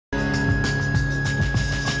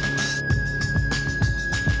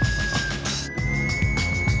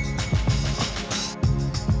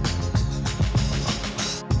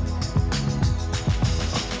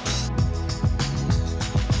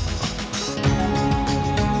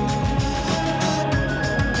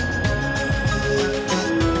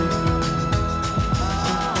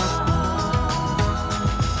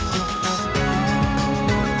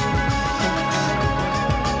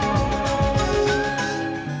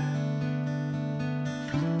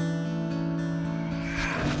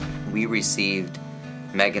We received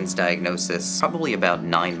Megan's diagnosis probably about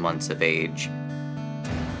 9 months of age.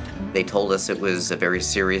 They told us it was a very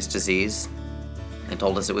serious disease and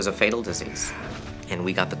told us it was a fatal disease. And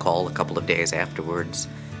we got the call a couple of days afterwards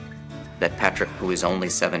that Patrick, who was only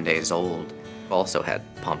 7 days old, also had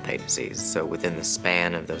Pompe disease. So within the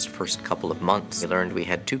span of those first couple of months, we learned we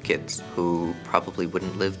had 2 kids who probably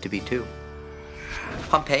wouldn't live to be 2.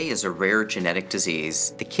 Pompe is a rare genetic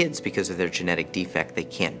disease. The kids, because of their genetic defect, they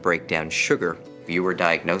can't break down sugar. If you were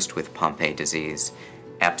diagnosed with Pompe disease,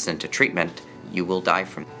 absent a treatment, you will die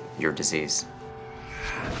from your disease.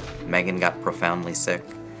 Megan got profoundly sick.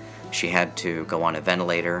 She had to go on a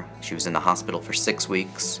ventilator. She was in the hospital for 6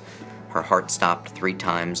 weeks. Her heart stopped 3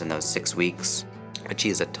 times in those 6 weeks. But she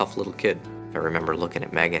is a tough little kid. I remember looking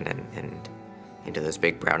at Megan and into those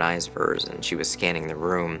big brown eyes of hers, and she was scanning the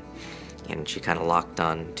room, and she kind of locked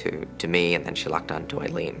on to me, and then she locked on to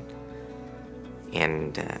Eileen.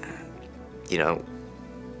 And, you know,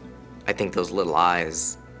 I think those little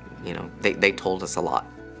eyes, you know, they told us a lot.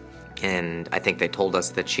 And I think they told us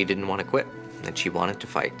that she didn't want to quit, that she wanted to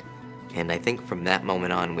fight. And I think from that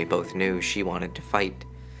moment on, we both knew she wanted to fight,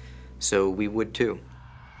 so we would too.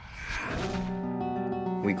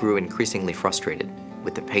 We grew increasingly frustrated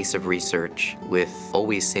with the pace of research, with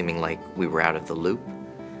always seeming like we were out of the loop.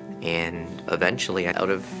 And eventually, out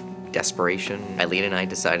of desperation, Eileen and I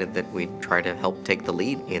decided that we'd try to help take the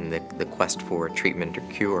lead in the quest for a treatment or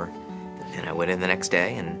cure. And I went in the next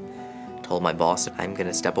day and told my boss that I'm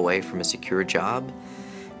gonna step away from a secure job,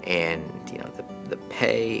 and you know, the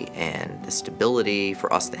pay and the stability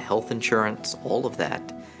for us, the health insurance, all of that,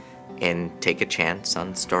 and take a chance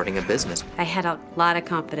on starting a business. I had a lot of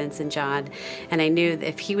confidence in John, and I knew that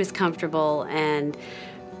if he was comfortable and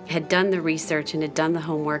had done the research and had done the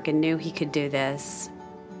homework and knew he could do this,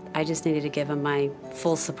 I just needed to give him my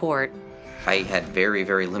full support. I had very,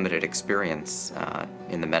 very limited experience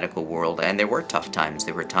in the medical world, and there were tough times.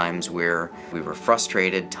 There were times where we were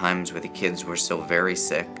frustrated, times where the kids were so very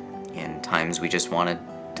sick, and times we just wanted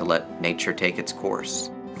to let nature take its course.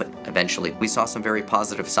 But eventually we saw some very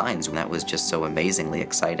positive signs, and that was just so amazingly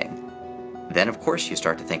exciting. Then of course you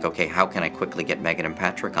start to think, okay, how can I quickly get Megan and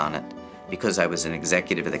Patrick on it? Because I was an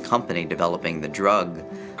executive of the company developing the drug,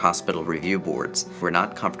 hospital review boards were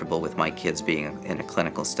not comfortable with my kids being in a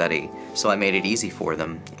clinical study, so I made it easy for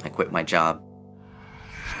them. I quit my job.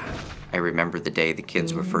 I remember the day the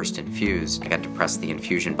kids were first infused. I got to press the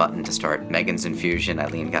infusion button to start Megan's infusion.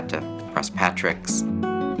 Eileen got to press Patrick's.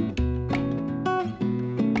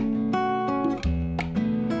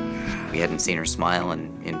 We hadn't seen her smile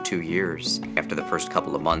in 2 years. After the first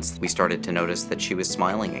couple of months, we started to notice that she was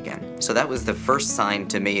smiling again. So that was the first sign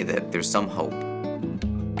to me that there's some hope.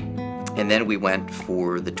 And then we went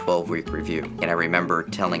for the 12-week review. And I remember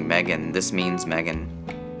telling Megan, this means, Megan,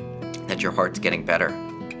 that your heart's getting better.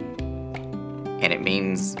 And it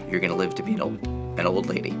means you're gonna live to be an old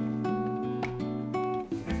lady.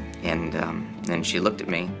 And then she looked at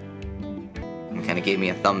me and kind of gave me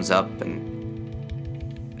a thumbs up and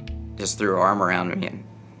just threw her arm around me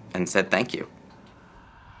and said thank you.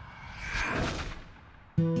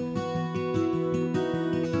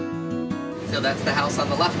 So that's the house on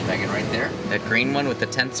the left, Megan, right there. That green one with the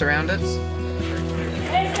tents around it.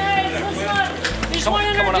 Hey guys, listen up. We just want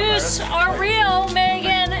to introduce our real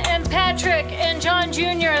Megan and Patrick and John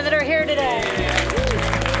Jr. that are here today.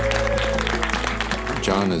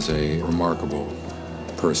 John is a remarkable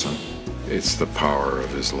person. It's the power of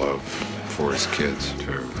his love for his kids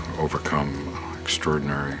to overcome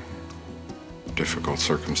extraordinary, difficult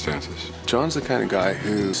circumstances. John's the kind of guy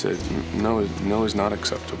who said, no is not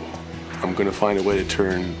acceptable. I'm going to find a way to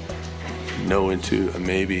turn no into a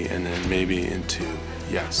maybe and then maybe into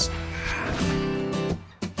yes.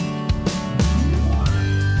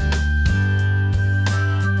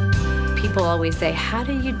 People always say, how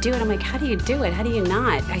do you do it? I'm like, how do you do it? How do you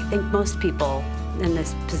not? I think most people in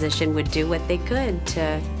this position would do what they could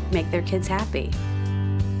to make their kids happy.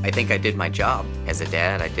 I think I did my job. As a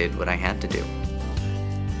dad, I did what I had to do.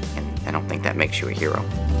 And I don't think that makes you a hero.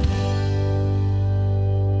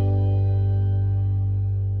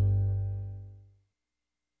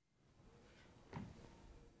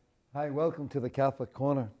 Hi, welcome to the Catholic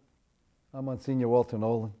Corner. I'm Monsignor Walter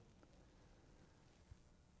Nolan.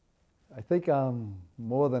 I think I'm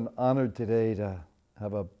more than honored today to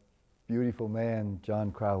have a beautiful man,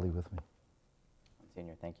 John Crowley, with me.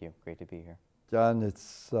 Monsignor, thank you. Great to be here. John,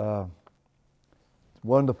 it's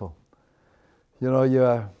wonderful. You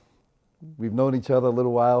know, we've known each other a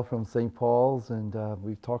little while from St. Paul's, and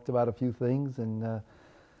we've talked about a few things, and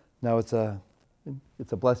now it's a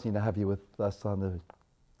blessing to have you with us on the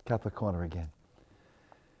Catholic Corner again.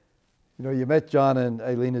 You know, you met John and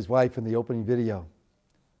Eileen, his wife, in the opening video.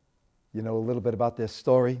 You know a little bit about their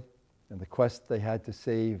story and the quest they had to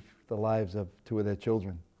save the lives of two of their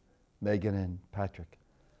children, Megan and Patrick.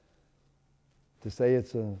 To say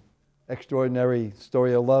it's an extraordinary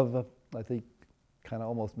story of love, I think kind of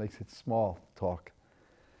almost makes it small talk.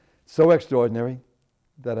 So extraordinary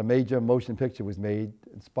that a major motion picture was made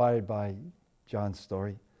inspired by John's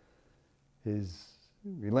story, his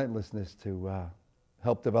relentlessness to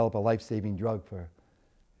help develop a life-saving drug for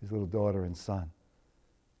his little daughter and son.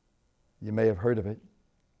 You may have heard of it.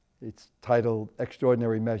 It's titled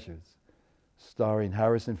Extraordinary Measures, starring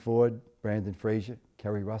Harrison Ford, Brandon Fraser,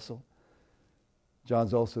 Kerry Russell.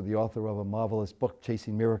 John's also the author of a marvelous book,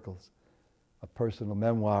 Chasing Miracles, a personal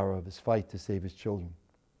memoir of his fight to save his children.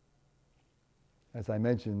 As I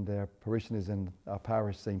mentioned, they're parishioners in our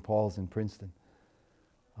parish, St. Paul's in Princeton.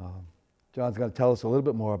 John's going to tell us a little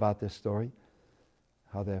bit more about this story,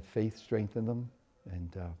 how their faith strengthened them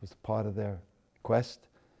and was part of their quest,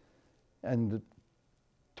 and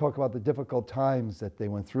talk about the difficult times that they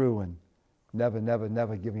went through and never, never,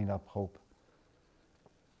 never giving up hope.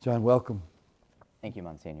 John, welcome. Thank you,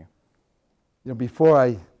 Monsignor. You know, before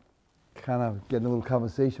I kind of get in a little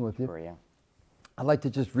conversation with you, Sure, yeah. I'd like to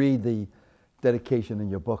just read the dedication in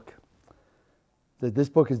your book. That this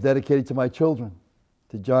book is dedicated to my children,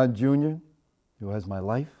 to John Jr., who has my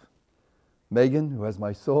life, Megan, who has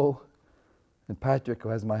my soul, and Patrick, who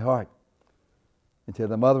has my heart. And to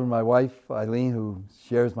the mother of my wife, Eileen, who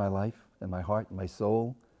shares my life and my heart and my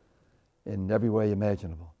soul in every way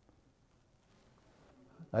imaginable.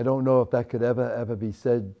 I don't know if that could ever be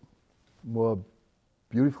said more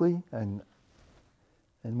beautifully and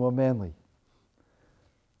more manly.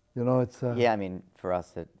 You know, it's... Yeah, I mean,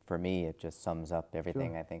 for me, it just sums up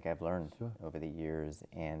everything Sure. I think I've learned Sure. over the years,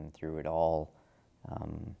 and through it all,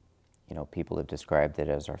 you know, people have described it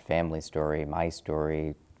as our family story, my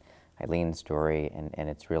story, Eileen's story, and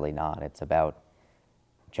it's really not. It's about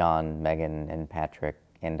John, Megan, and Patrick,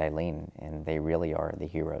 and Eileen, and they really are the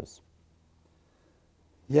heroes.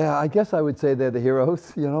 Yeah, I guess I would say they're the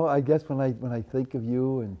heroes. You know, I guess when I think of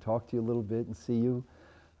you and talk to you a little bit and see you,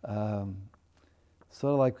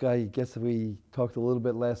 sort of like I guess we talked a little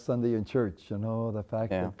bit last Sunday in church, you know, the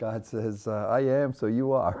fact Yeah. that God says, I am, so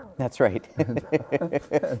you are. That's right.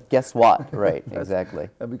 Guess what? Right, exactly.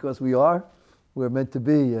 And because we are, we're meant to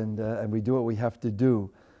be, and we do what we have to do.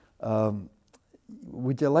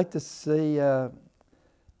 Would you like to say,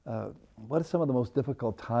 what are some of the most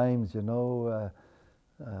difficult times, you know,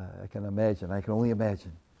 I can only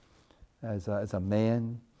imagine, as a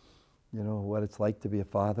man, you know, what it's like to be a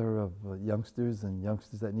father of youngsters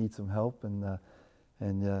that need some help, and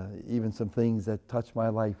even some things that touch my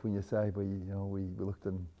life when you say, but you know, we looked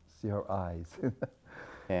and see her eyes.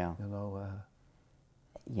 Yeah.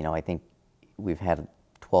 You know, I think we've had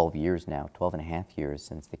 12 and a half years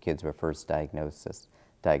since the kids were first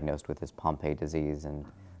diagnosed with this Pompe disease, and,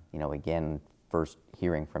 you know, again, first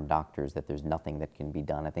hearing from doctors that there's nothing that can be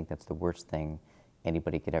done. I think that's the worst thing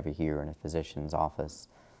anybody could ever hear in a physician's office,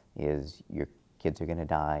 is your kids are going to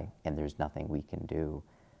die and there's nothing we can do.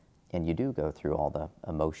 And you do go through all the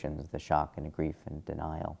emotions, the shock and the grief and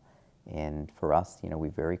denial. And for us, you know, we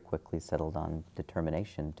very quickly settled on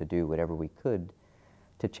determination to do whatever we could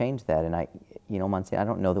to change that. And Monsignor, I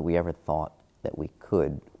don't know that we ever thought that we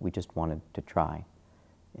could. We just wanted to try.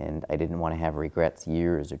 And I didn't want to have regrets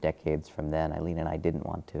years or decades from then. Eileen and I didn't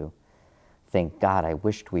want to think, God, I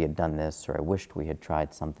wished we had done this, or I wished we had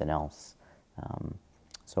tried something else.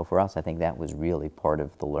 So for us, I think that was really part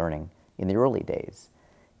of the learning in the early days.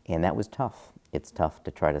 And that was tough. It's tough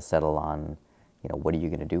to try to settle on, you know, what are you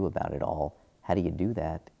going to do about it all? How do you do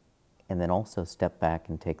that? And then also step back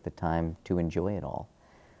and take the time to enjoy it all.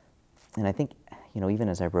 And I think, you know, even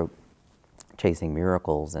as I wrote Chasing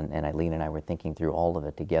Miracles, and Eileen and I were thinking through all of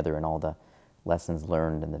it together and all the lessons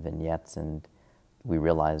learned and the vignettes, and we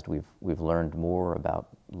realized we've learned more about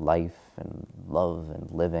life and love and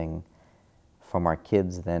living from our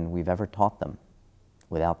kids than we've ever taught them,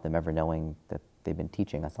 without them ever knowing that they've been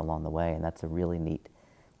teaching us along the way. And that's a really neat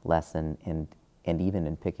lesson. And even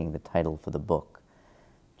in picking the title for the book,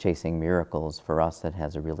 Chasing Miracles, for us that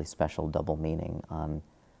has a really special double meaning. On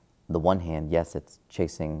the one hand, yes, it's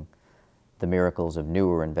chasing the miracles of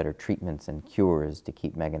newer and better treatments and cures to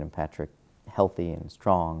keep Megan and Patrick healthy and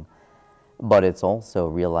strong, but it's also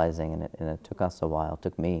realizing, and it took us a while, it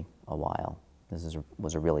took me a while,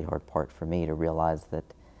 was a really hard part for me to realize that,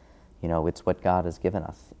 you know, it's what God has given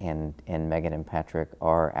us, and Megan and Patrick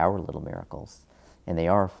are our little miracles, and they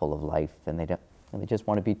are full of life, and they just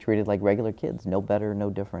want to be treated like regular kids, no better, no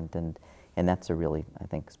different, and that's a really, I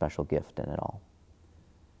think, special gift in it all.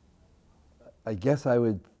 I guess I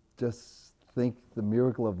would just think the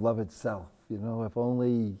miracle of love itself. You know, if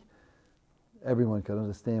only everyone could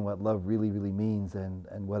understand what love really, really means,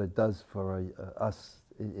 and what it does for us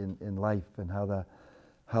in life, and how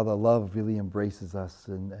the love really embraces us,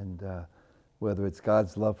 and whether it's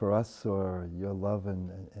God's love for us or your love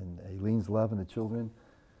and Aileen's love and the children,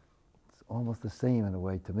 it's almost the same in a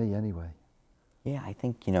way to me anyway. Yeah, I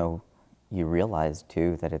think, you realize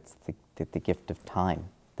too that it's the gift of time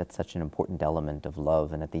that's such an important element of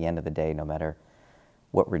love. And at the end of the day, no matter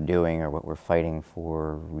what we're doing or what we're fighting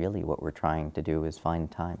for, really what we're trying to do is find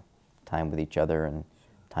time with each other and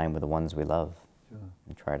time with the ones we love. Sure.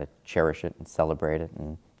 And try to cherish it and celebrate it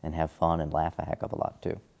and have fun and laugh a heck of a lot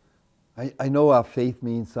too. I know our faith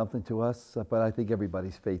means something to us, but I think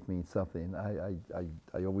everybody's faith means something.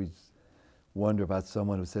 I always wonder about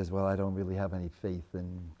someone who says, well, I don't really have any faith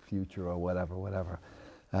in future or whatever.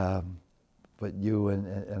 But you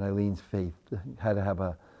and Aileen's faith had to have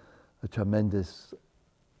a tremendous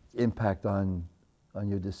impact on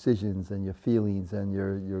your decisions and your feelings and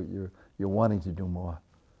your wanting to do more.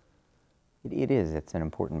 It is. It's an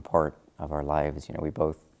important part of our lives. We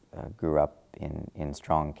both grew up in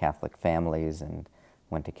strong Catholic families and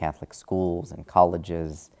went to Catholic schools and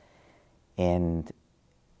colleges. And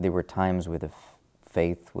there were times where the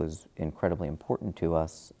faith was incredibly important to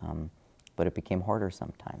us, but it became harder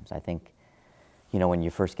sometimes. I think, when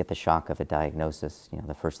you first get the shock of a diagnosis,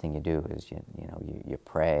 the first thing you do is you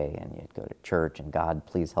pray and you go to church and God,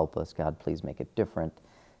 please help us. God, please make it different.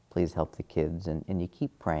 Please help the kids. And you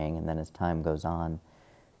keep praying, and then as time goes on,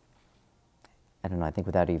 I don't know, I think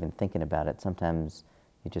without even thinking about it, sometimes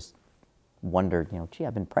you just wonder, gee,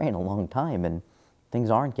 I've been praying a long time and things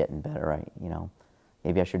aren't getting better.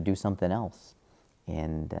 Maybe I should do something else.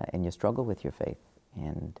 And you struggle with your faith.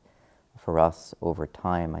 And for us, over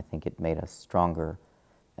time, I think it made us stronger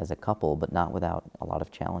as a couple, but not without a lot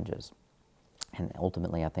of challenges. And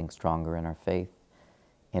ultimately, I think stronger in our faith,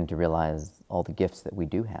 and to realize all the gifts that we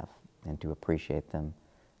do have and to appreciate them.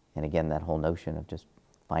 And again, that whole notion of just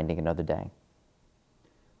finding another day.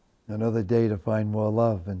 Another day to find more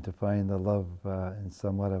love, and to find the love in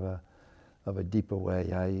somewhat of a deeper way.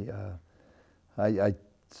 I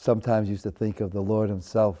sometimes used to think of the Lord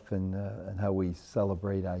Himself and how we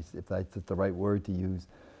celebrate, if that's the right word to use,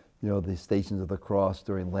 the Stations of the Cross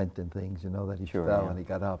during Lent and things, that He Sure, fell yeah. and He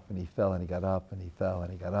got up, and He fell and He got up, and He fell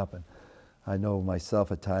and He got up. And I know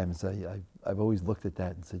myself at times, I've always looked at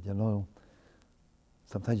that and said,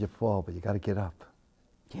 sometimes you fall, but you got to get up.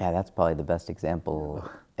 Yeah, that's probably the best example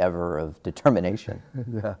ever of determination.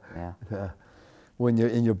 Yeah. When you're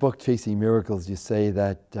in your book, Chasing Miracles, you say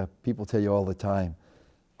that people tell you all the time,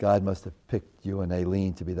 God must have picked you and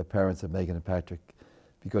Aileen to be the parents of Megan and Patrick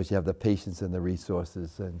because you have the patience and the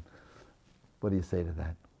resources. And what do you say to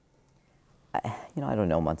that? I don't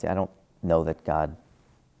know, Muncie. I don't know that God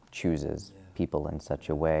chooses people in such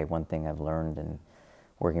a way. One thing I've learned in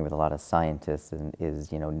working with a lot of scientists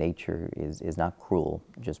is nature is not cruel,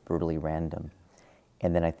 just brutally random.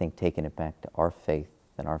 And then I think taking it back to our faith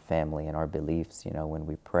and our family and our beliefs, when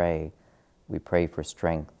we pray for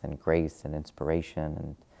strength and grace and inspiration.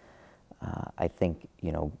 And I think,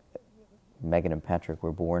 Megan and Patrick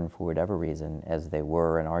were born for whatever reason as they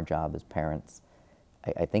were, and our job as parents,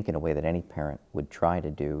 I think in a way that any parent would try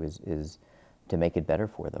to do is to make it better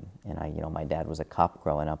for them. And my dad was a cop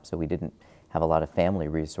growing up, so we didn't have a lot of family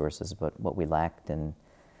resources, but what we lacked in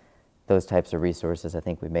those types of resources, I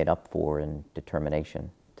think we made up for in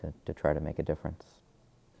determination to try to make a difference.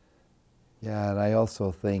 Yeah, and I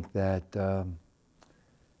also think that,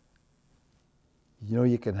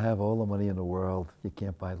 you can have all the money in the world, you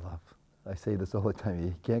can't buy love. I say this all the time,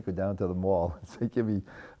 you can't go down to the mall and say, give me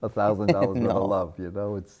 $1,000 worth of love,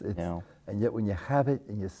 it's No. And yet when you have it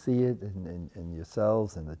and you see it in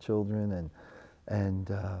yourselves and the children and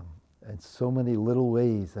so many little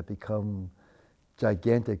ways that become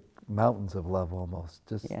gigantic mountains of love almost.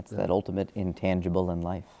 It's that ultimate intangible in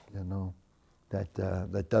life.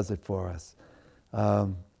 That does it for us.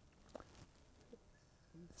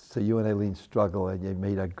 So you and Aileen struggle, and you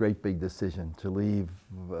made a great big decision to leave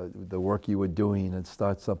the work you were doing and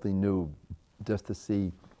start something new, just to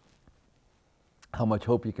see how much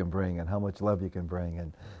hope you can bring and how much love you can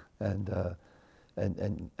bring, and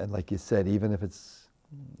like you said, even if it's,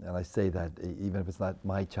 and I say that, even if it's not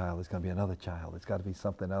my child, it's going to be another child. It's got to be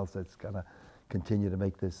something else that's going to continue to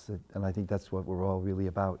make this, and I think that's what we're all really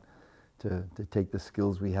about, to take the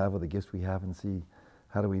skills we have or the gifts we have and see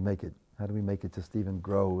how do we make it just even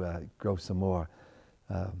grow some more.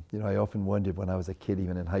 I often wondered when I was a kid,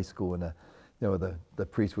 even in high school, when the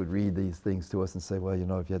priest would read these things to us and say, well,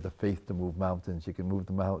 if you had the faith to move mountains, you can move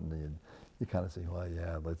the mountain. And you kind of say, well,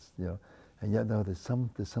 yeah, let's, And yet, no, there's some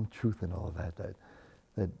truth in all of that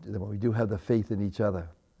when we do have the faith in each other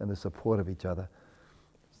and the support of each other,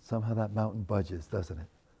 somehow that mountain budges, doesn't it?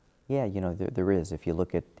 Yeah, there is. If you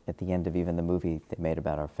look at the end of even the movie they made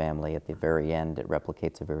about our family, at the very end, it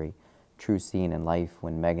replicates a very true scene in life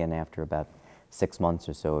when Megan, after about 6 months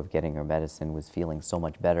or so of getting her medicine, was feeling so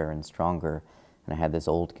much better and stronger. And I had this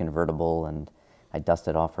old convertible, and I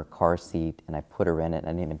dusted off her car seat, and I put her in it. And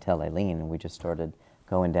I didn't even tell Eileen, and we just started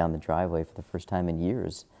going down the driveway for the first time in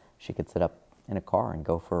years. She could sit up in a car and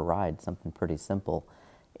go for a ride, something pretty simple.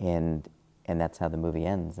 And that's how the movie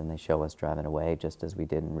ends. And they show us driving away, just as we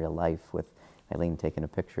did in real life, with Eileen taking a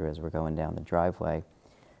picture as we're going down the driveway.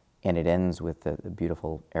 And it ends with the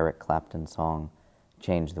beautiful Eric Clapton song,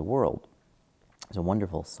 Change the World. It's a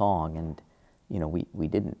wonderful song, and we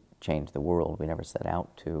didn't change the world. We never set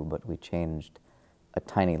out to, but we changed a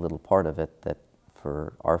tiny little part of it that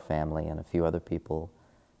for our family and a few other people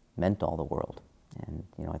meant all the world. And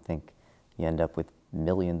I think you end up with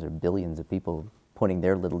millions or billions of people putting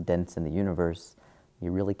their little dents in the universe.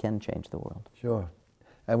 You really can change the world. Sure.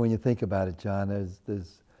 And when you think about it, John,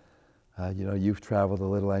 there's you've traveled a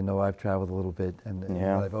little. I know I've traveled a little bit, and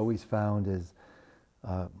what I've always found is,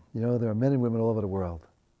 there are men and women all over the world,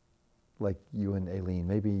 like you and Aileen.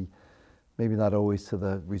 Maybe not always to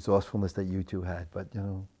the resourcefulness that you two had, but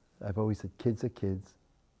I've always said kids are kids,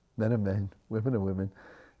 men are men, women are women,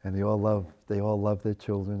 and they all love their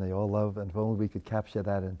children. They all love, and if only we could capture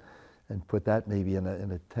that and put that maybe in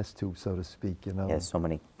a test tube, so to speak. Yeah, so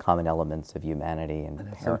many common elements of humanity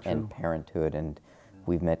and parenthood, and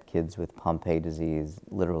we've met kids with Pompe disease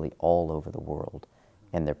literally all over the world,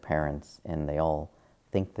 and their parents, and they all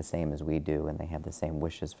think the same as we do, and they have the same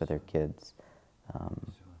wishes for their kids.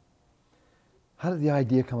 How did the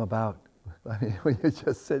idea come about? I mean, when you're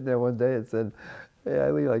just sitting there one day and said, "Hey,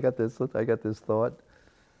 Eileen, I got this thought."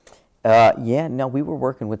 We were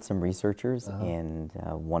working with some researchers, and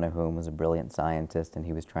one of whom was a brilliant scientist, and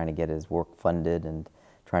he was trying to get his work funded and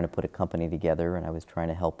trying to put a company together, and I was trying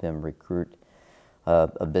to help him recruit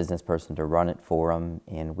a business person to run it for him,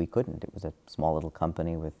 and we couldn't. It was a small little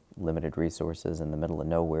company with limited resources in the middle of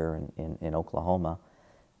nowhere in Oklahoma.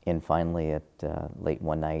 And finally, at late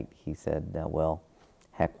one night, he said, well,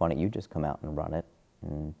 heck, why don't you just come out and run it?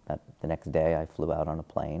 And the next day, I flew out on a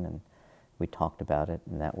plane, and we talked about it,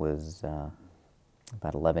 and that was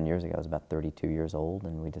about 11 years ago. I was about 32 years old,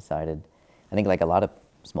 and we decided, I think like a lot of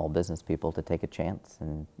small business people, to take a chance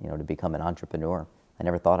and, to become an entrepreneur. I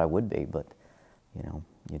never thought I would be, but,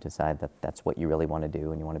 you decide that that's what you really want to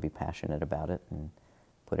do, and you want to be passionate about it and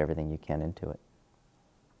put everything you can into it.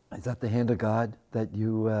 Is that the hand of God, that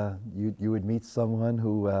you would meet someone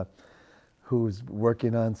who's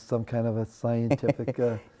working on some kind of a scientific?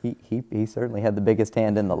 He certainly had the biggest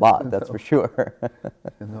hand in the lot. That's for sure.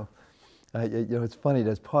 It's funny.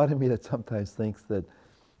 There's part of me that sometimes thinks that,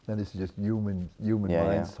 and this is just human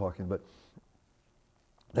minds talking, but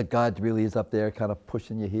that God really is up there, kind of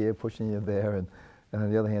pushing you here, pushing you there, and on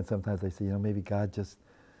the other hand, sometimes I say, maybe God just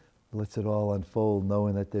lets it all unfold,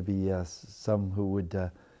 knowing that there'd be some who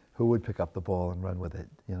would pick up the ball and run with it,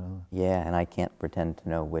 Yeah, and I can't pretend to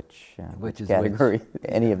know which category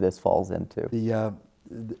any of this falls into.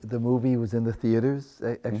 The movie was in the theaters,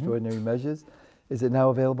 Extraordinary Measures. Is it now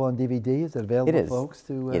available on DVD? Is it available, folks?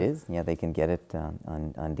 It is. Yeah, they can get it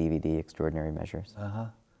on DVD, Extraordinary Measures.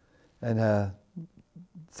 And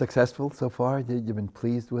successful so far? You've been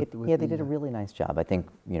pleased with they did a really nice job. I think,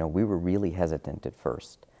 we were really hesitant at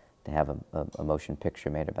first to have a motion picture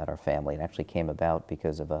made about our family. It actually came about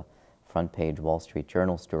because of a front page Wall Street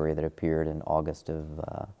Journal story that appeared in August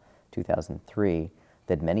of 2003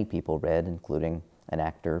 that many people read, including an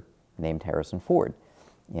actor named Harrison Ford.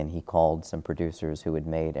 And he called some producers who had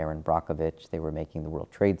made Erin Brockovich. They were making the World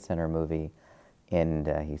Trade Center movie. And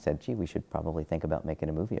he said, gee, we should probably think about making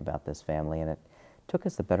a movie about this family. And it took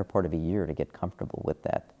us the better part of a year to get comfortable with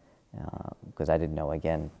that. Because I didn't know,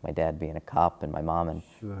 again, my dad being a cop and my mom in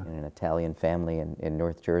an Italian family in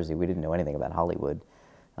North Jersey, we didn't know anything about Hollywood.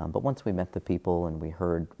 But once we met the people and we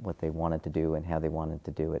heard what they wanted to do and how they wanted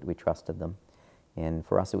to do it, we trusted them. And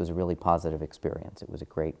for us, it was a really positive experience. It was a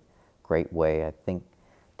great way, I think,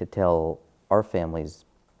 to tell our family's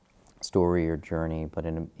story or journey, but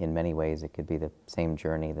in many ways it could be the same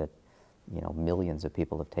journey that millions of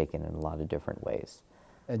people have taken in a lot of different ways.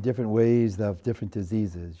 And different ways of different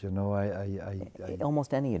diseases,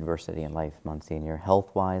 Almost any adversity in life, Monsignor,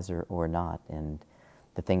 health-wise or not, and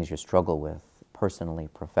the things you struggle with personally,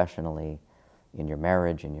 professionally, in your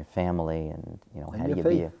marriage, in your family, and how do you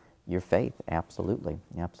be your faith. Absolutely,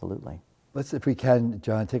 absolutely. Let's, if we can,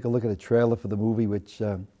 John, take a look at a trailer for the movie, which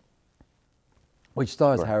stars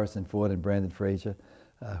Sure. Harrison Ford and Brandon Fraser,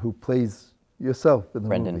 who plays yourself in the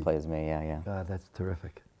Brendan movie. plays me, yeah. God, that's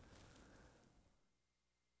terrific.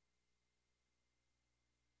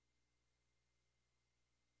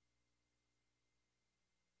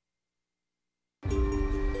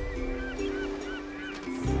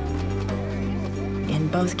 In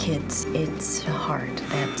both kids, it's the heart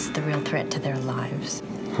that's the real threat to their lives.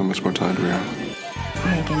 How much more time do we have?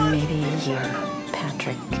 Megan, maybe a year.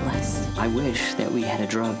 Patrick, less. I wish that we had a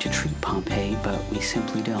drug to treat Pompeii, but we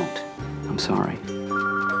simply don't. I'm sorry.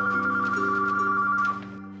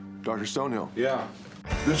 Dr. Stonehill. Yeah.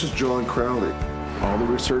 This is John Crowley. All the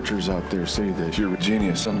researchers out there say that you're a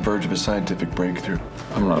genius on the verge of a scientific breakthrough.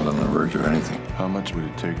 I'm not on the verge of anything. How much would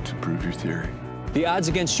it take to prove your theory? The odds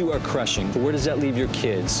against you are crushing, but where does that leave your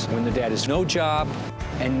kids when the dad has no job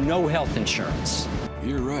and no health insurance?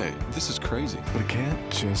 You're right. This is crazy. But I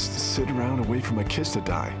can't just sit around and wait for my kids to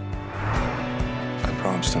die. I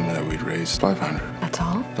promised him that we'd raise 500,000. That's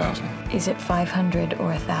all? Is it 500 or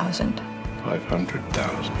 1,000?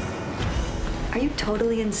 500,000. Are you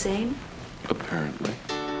totally insane? Apparently.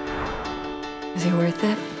 Is he worth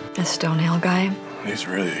it? A Stonehill guy? He's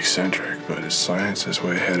really eccentric, but his science is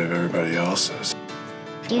way ahead of everybody else's.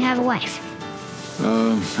 Do you have a wife?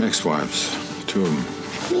 Ex-wives. 2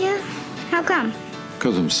 of them. Yeah? How come?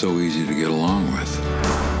 Because I'm so easy to get along with.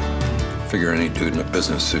 Figure any dude in a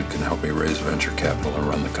business suit can help me raise venture capital and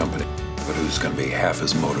run the company. But who's going to be half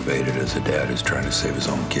as motivated as a dad who's trying to save his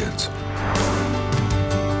own kids?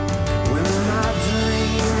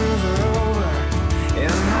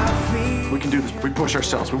 We can do this. We push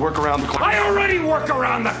ourselves. We work around the clock. I already work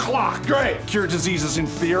around the clock! Great! Cure diseases in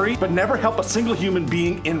theory, but never help a single human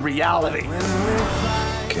being in reality.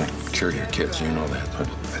 Can't cure your kids, you know that, but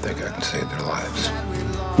I think I can save their lives.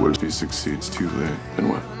 What if he succeeds too late? Then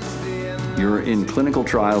what? You're in clinical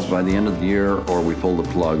trials by the end of the year, or we pull the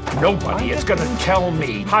plug. Nobody is gonna tell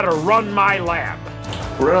me how to run my lab.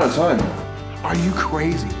 We're out of time. Are you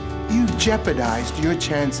crazy? You've jeopardized your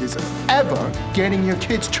chances of ever getting your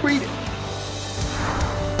kids treated.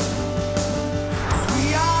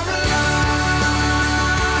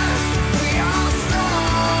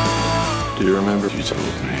 Do you remember you told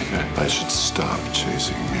me that I should stop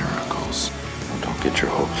chasing miracles? Don't get your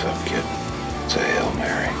hopes up, kid. It's a Hail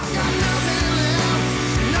Mary.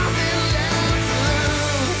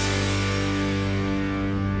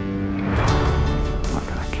 I'm not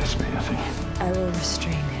gonna kiss me, is he? I will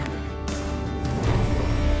restrain him.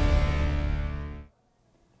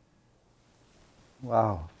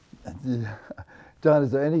 Wow. John, is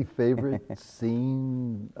there any favorite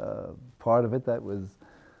scene, part of it that was...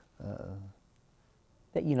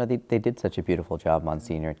 You know, they did such a beautiful job,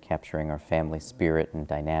 Monsignor, at capturing our family spirit and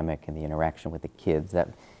dynamic and the interaction with the kids.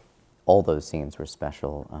 All those scenes were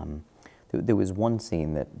special. There was one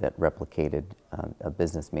scene that replicated a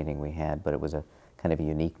business meeting we had, but it was a kind of a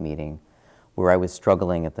unique meeting where I was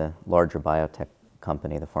struggling at the larger biotech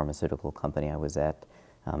company, the pharmaceutical company I was at,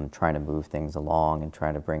 trying to move things along and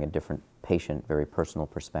trying to bring a different patient, very personal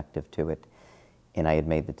perspective to it. And I had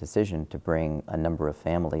made the decision to bring a number of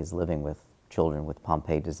families living with children with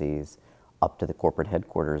Pompe disease up to the corporate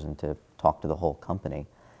headquarters and to talk to the whole company.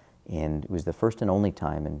 And it was the first and only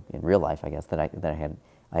time in real life, I guess, that I had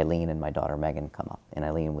Eileen and my daughter Megan come up. And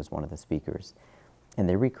Eileen was one of the speakers. And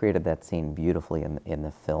they recreated that scene beautifully in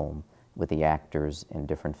the film with the actors and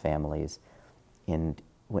different families. And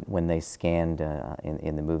when they scanned,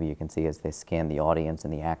 in the movie you can see as they scanned the audience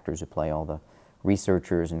and the actors who play all the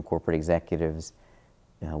researchers and corporate executives,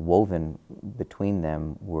 woven between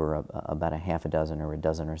them were about a half a dozen or a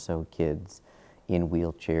dozen or so kids in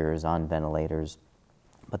wheelchairs, on ventilators,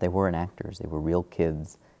 but they weren't actors. They were real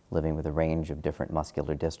kids living with a range of different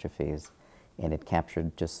muscular dystrophies, and it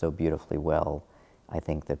captured just so beautifully well, I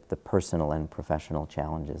think, that the personal and professional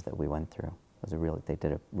challenges that we went through. They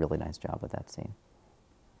did a really nice job with that scene.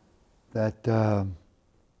 Are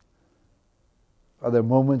there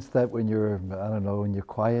moments that when you're, I don't know, in your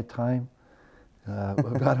quiet time, I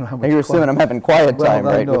don't know how much You're assuming I'm having quiet time,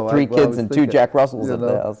 right? No, with 3 kids and 2 Jack Russells at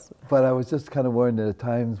the house. But I was just kind of wondering, there are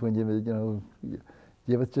times when do you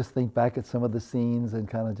ever just think back at some of the scenes and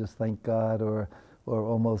kind of just thank God, or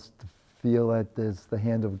almost feel that there's the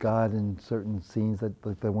hand of God in certain scenes, that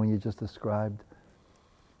like the one you just described?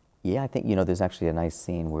 Yeah, I think, there's actually a nice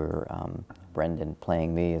scene where Brendan,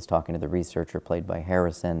 playing me, is talking to the researcher played by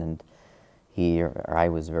Harrison, and I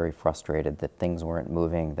was very frustrated that things weren't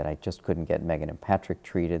moving, that I just couldn't get Megan and Patrick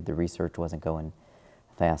treated, the research wasn't going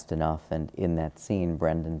fast enough. And in that scene,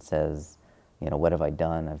 Brendan says, You know, what have I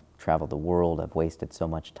done? I've traveled the world. I've wasted so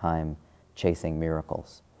much time chasing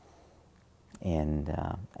miracles. And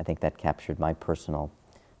I think that captured my personal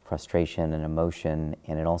frustration and emotion,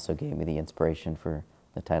 and it also gave me the inspiration for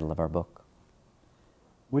the title of our book.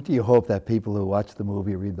 What do you hope that people who watch the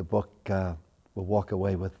movie, read the book, will walk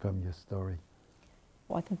away with from your story?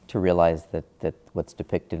 Well, I think to realize that what's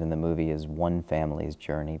depicted in the movie is one family's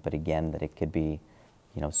journey, but again, that it could be,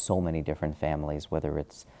 you know, so many different families, whether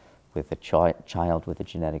it's with a child with a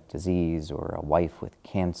genetic disease or a wife with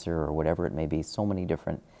cancer or whatever it may be, so many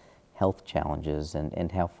different health challenges,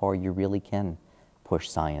 and how far you really can push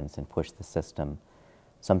science and push the system.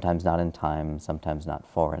 Sometimes not in time, sometimes not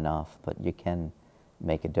far enough, but you can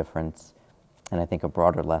make a difference. And I think a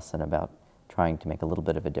broader lesson about trying to make a little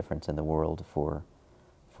bit of a difference in the world for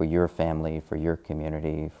your family, for your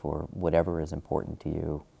community, for whatever is important to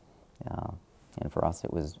you. And for us,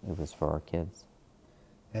 it was for our kids.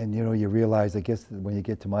 And you know, you realize, I guess, when you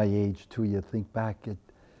get to my age too, you think back at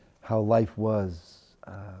how life was.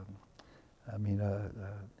 I mean, a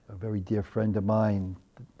very dear friend of mine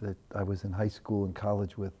that I was in high school and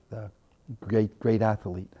college with, great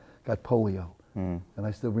athlete, got polio, and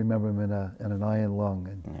I still remember him in an iron lung,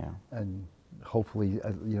 and hopefully,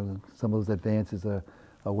 you know, some of those advances are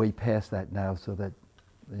way past that now, so that,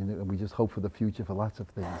 you know, we just hope for the future for lots of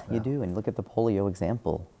things now. You do, and look at the polio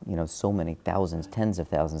example. You know, so many thousands, tens of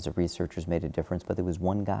thousands of researchers made a difference, but there was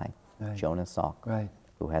one guy, Jonas Salk,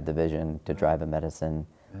 who had the vision to drive a medicine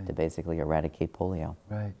to basically eradicate polio.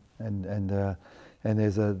 Right, and there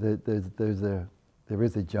is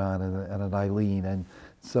a John and an Eileen, and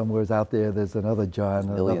somewhere out there's another John,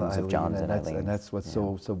 there's millions another of Johns and Eileens, Eileens. and that's what's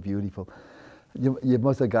so beautiful. You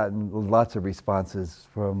must have gotten lots of responses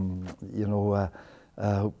from, you know,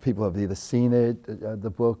 people have either seen it, the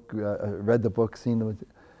book, read the book, seen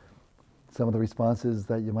some of the responses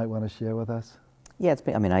that you might want to share with us. Yeah, it's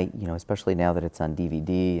been, I mean, you know, especially now that it's on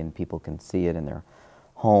DVD and people can see it in their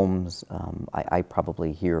homes, I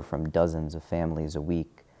probably hear from dozens of families a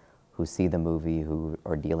week who see the movie, who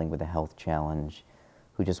are dealing with a health challenge,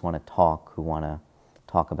 who just want to talk, who want to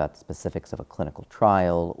talk about specifics of a clinical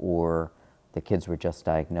trial, or the kids were just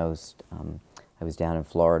diagnosed. I was down in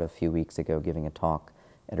Florida a few weeks ago giving a talk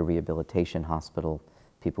at a rehabilitation hospital,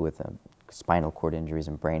 people with spinal cord injuries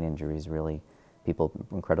and brain injuries, really, people,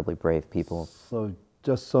 incredibly brave people. So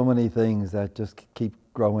just so many things that just keep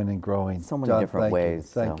growing and growing. So many John, different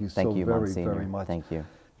ways. Thank you Thank so you, very, Monsignor. very much. Thank you.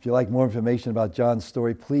 If you'd like more information about John's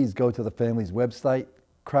story, please go to the family's website,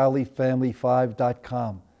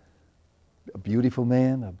 crowleyfamily5.com. A beautiful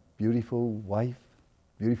man, a beautiful wife,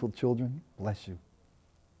 beautiful children. Bless you.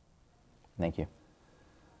 Thank you.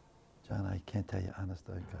 John, I can't tell you honest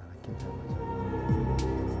to God, I can't tell you.